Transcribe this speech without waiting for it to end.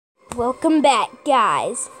Welcome back,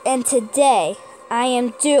 guys, and today I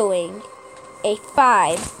am doing a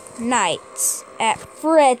Five Nights at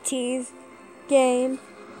Freddy's game.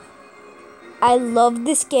 I love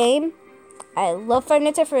this game. I love Five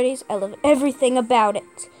Nights at Freddy's. I love everything about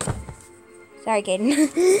it. Sorry,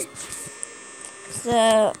 Caden.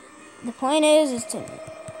 So, the point is to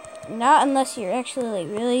not unless you're actually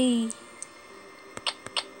really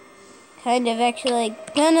kind of actually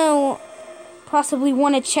gonna possibly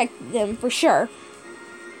want to check them for sure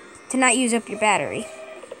to not use up your battery.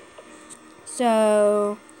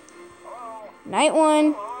 So, night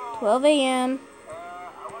 1, 12 a.m.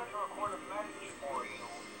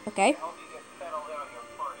 Okay.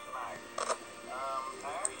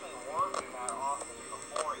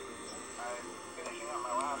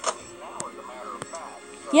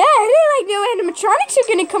 Yeah, I didn't like no animatronics are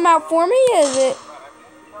gonna come out for me, is it?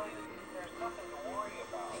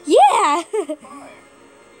 Yeah.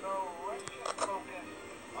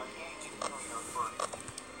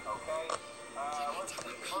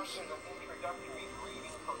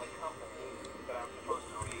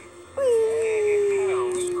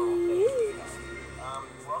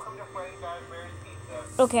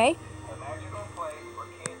 Okay.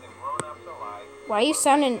 Why are you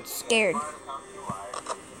sounding scared?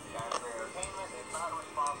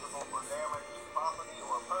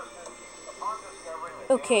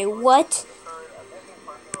 Okay, what?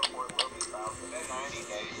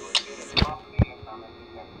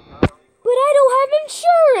 But I don't have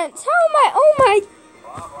insurance. How am I? Oh my.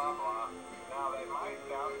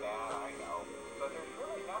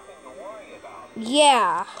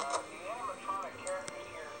 Yeah.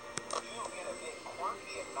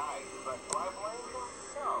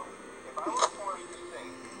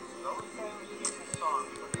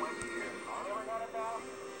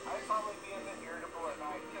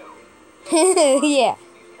 Yeah.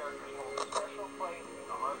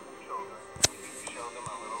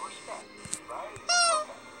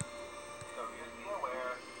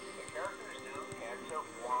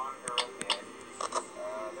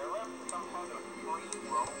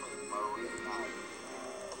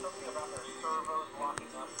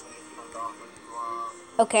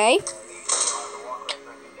 Okay.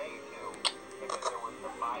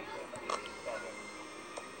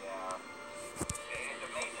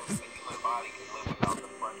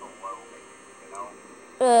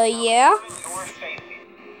 Yeah.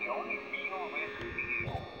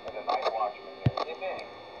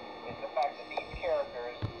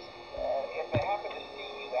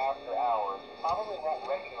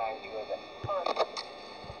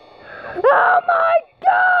 Oh my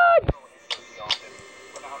God!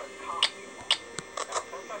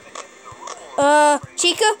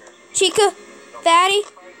 Chica, Fatty,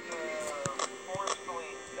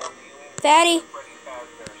 Fatty,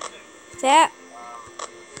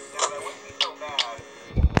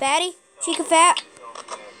 Chica,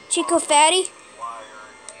 Fatty.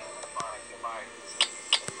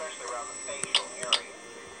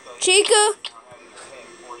 Chica.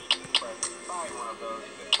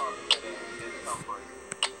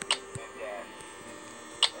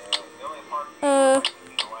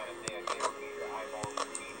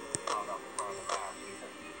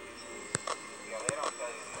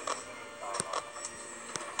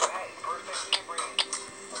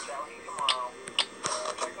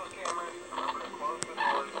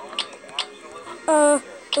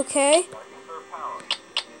 Okay.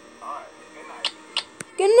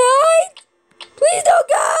 Good night. Please don't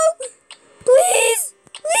go. Please.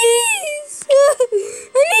 Please.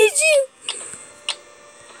 I need you.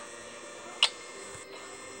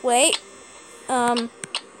 Wait.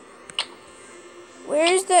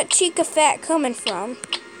 Where's that Chica Fat coming from?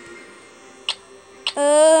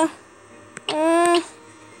 I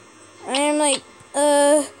am like,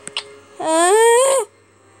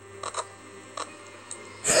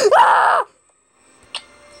 Ah!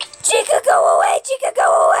 Chica, go away! Chica,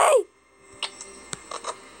 go away!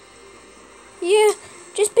 Yeah,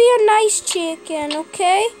 just be a nice chicken,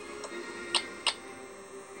 okay?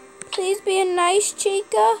 Please be a nice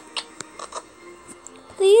Chica.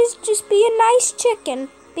 Please just be a nice chicken.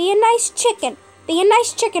 Be a nice chicken. Be a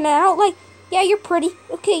nice chicken. And I don't like, yeah, you're pretty.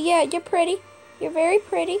 Okay, yeah, you're pretty. You're very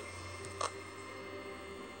pretty.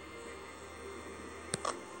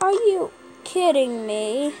 Are you kidding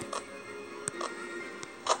me?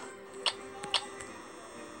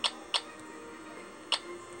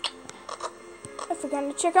 I forgot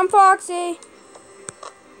to check on Foxy.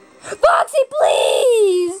 Foxy,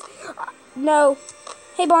 please! No.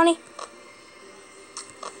 Hey, Bonnie.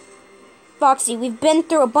 Foxy, we've been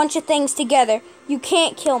through a bunch of things together. You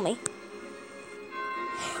can't kill me.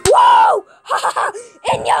 Whoa!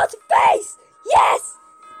 In your face! Yes!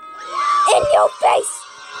 In your face!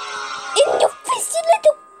 In your face, you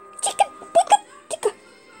little chicken! Chicken!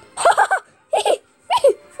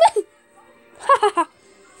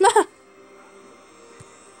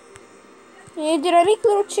 Yeah, did I make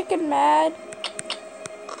little chicken mad?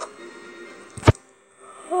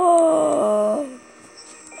 Oh.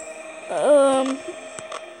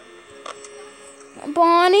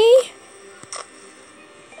 Bonnie?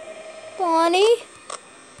 Bonnie?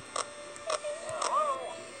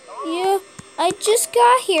 Yeah, I just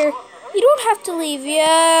got here. You don't have to leave.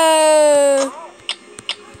 Yeah.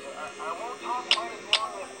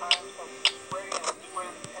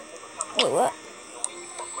 Wait, what?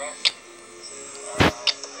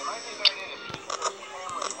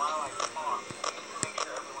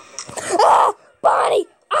 Oh, Bonnie!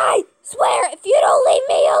 I swear, if you don't leave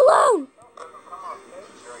me alone!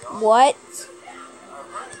 What?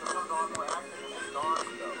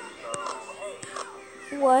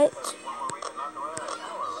 What?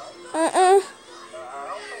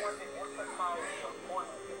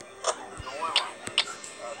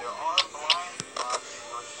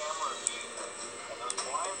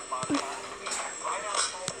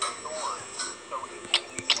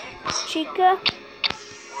 Chica?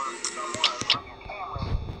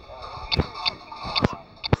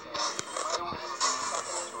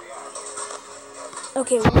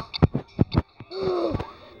 Okay.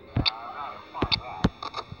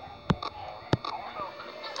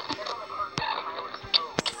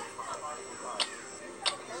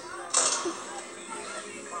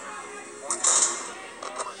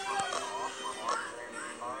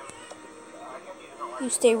 You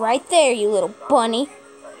stay right there, you little bunny.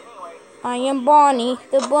 I am Bonnie,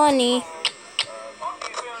 the bunny.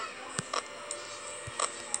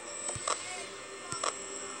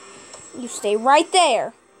 You stay right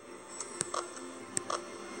there.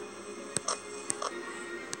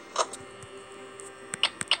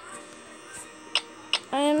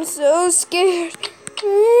 I am so scared.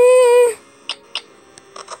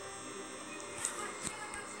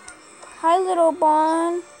 Hi, little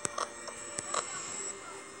Bon.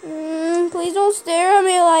 Please don't stare at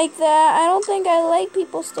me like that. I don't think I like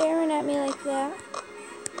people staring at me like that.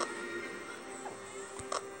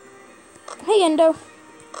 Hey, Endo.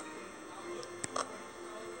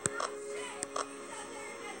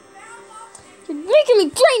 You're making me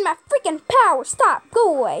drain my freaking power. Stop.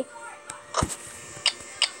 Go away.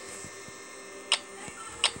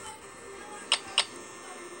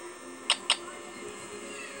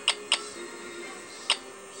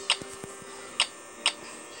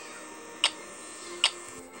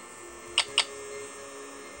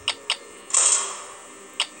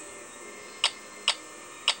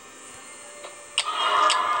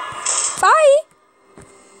 Bye.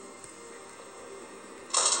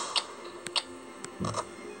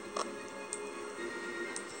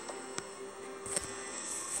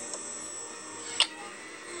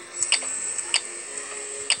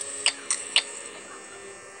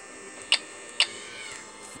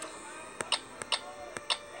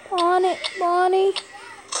 Bonnie.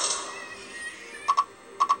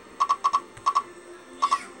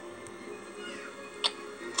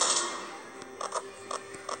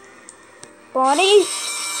 Bonnie?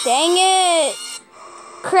 Dang it!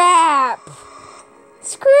 Crap!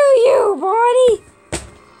 Screw you, Bonnie!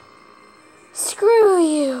 Screw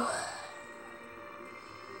you!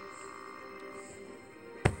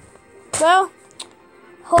 Well,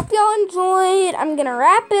 hope y'all enjoyed. I'm gonna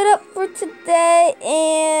wrap it up for today,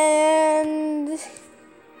 and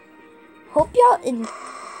hope y'all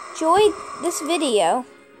enjoyed this video.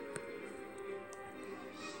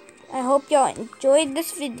 I hope y'all enjoyed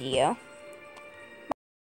this video.